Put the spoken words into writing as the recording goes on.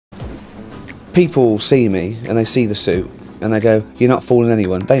people see me and they see the suit and they go, "You're not fooling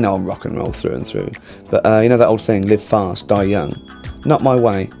anyone." They know I'm rock and roll through and through. But you know that old thing, live fast, die young. Not my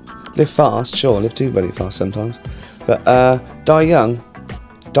way. Live fast, sure, live too bloody fast sometimes. But die young,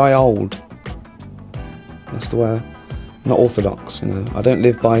 die old. That's the way. I'm not orthodox, you know. I don't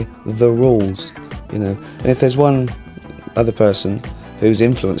live by the rules, you know. And if there's one other person who's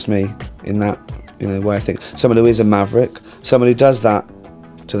influenced me in that, you know, way I think, someone who is a maverick, someone who does that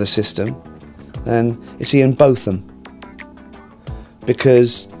to the system, then it's Ian Botham.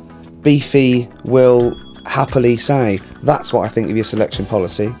 Because Beefy will happily say, that's what I think of your selection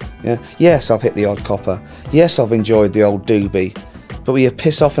policy. Yeah? Yes, I've hit the odd copper. Yes, I've enjoyed the old doobie. But will you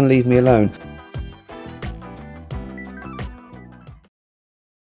piss off and leave me alone?